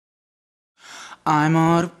I'm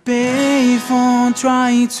on a payphone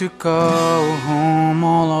trying to call home.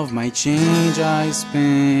 All of my change I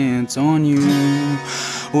spent on you.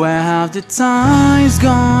 Where have the times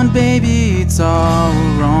gone, baby? It's all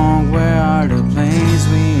wrong. Where are the plans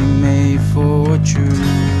we made for true?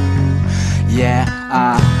 Yeah,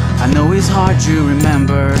 I know it's hard to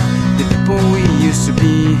remember the people we used to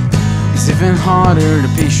be. It's even harder to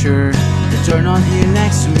picture that you're not here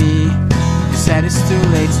next to me. You said it's too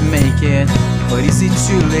late to make it, but is it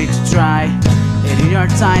too late to try? And in your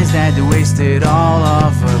times that they wasted, all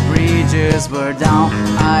of our bridges burned down.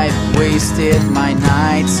 I've wasted my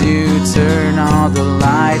nights to turn on the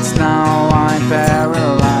lights. Now I'm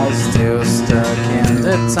paralyzed, still stuck in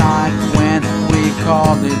the time when we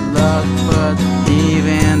called it love. But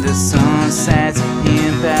even the sun sets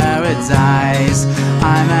in paradise.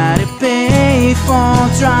 I'm at a payphone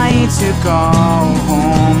trying to call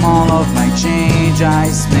home. All of my change I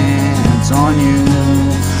spent on you.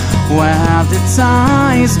 Where have the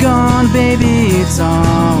times gone, baby? It's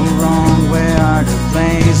all wrong. Where are the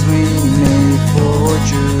plans we made for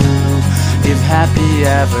true? If happy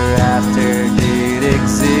ever after did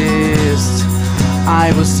exist,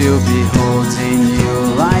 I will still be holding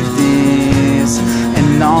you like this.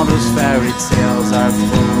 And all those fairy tales are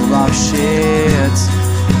full of shit.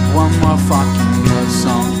 One more fucking love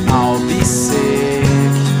song, I'll be sick.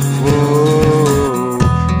 Whoa,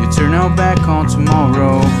 you turn your back on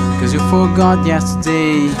tomorrow, cause you forgot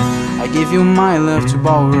yesterday. I gave you my love to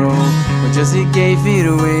borrow, but just it gave it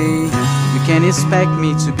away. You can't expect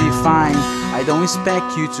me to be fine, I don't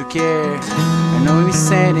expect you to care. I know we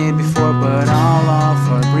said it before, but all of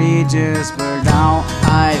our bridges burned down.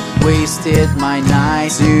 I've wasted my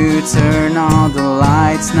nights to turn on the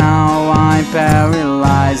lights. Now I'm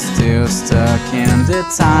paralyzed, still stuck in the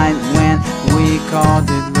time when we called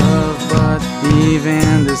it love. But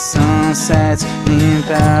even the sun sets in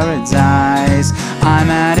paradise. I'm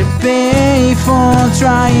at a payphone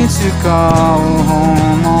trying to call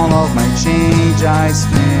home. All of my change I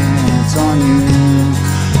spent on you.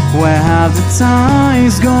 Where have the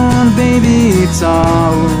times gone, baby? It's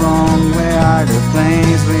all wrong. Where are the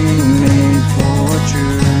plans we made for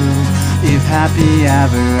true? If happy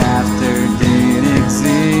ever after did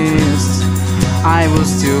exist, I will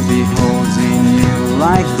still be holding you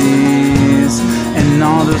like this. And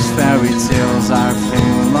all those fairy tales are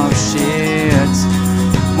full of shit.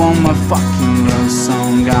 One more fucking love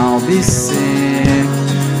song, I'll be sick.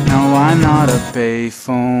 No, I'm not a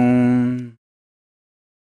payphone.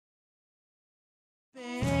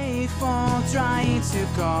 Payphone trying to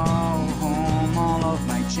call home. All of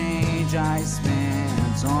my change I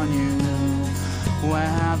spent on you. Where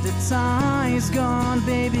have the times gone,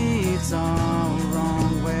 baby? It's all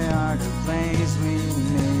wrong. Where are the plans we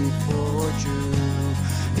made for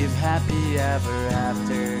true? If happy ever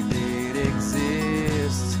after did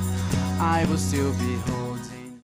exist, I will still be holding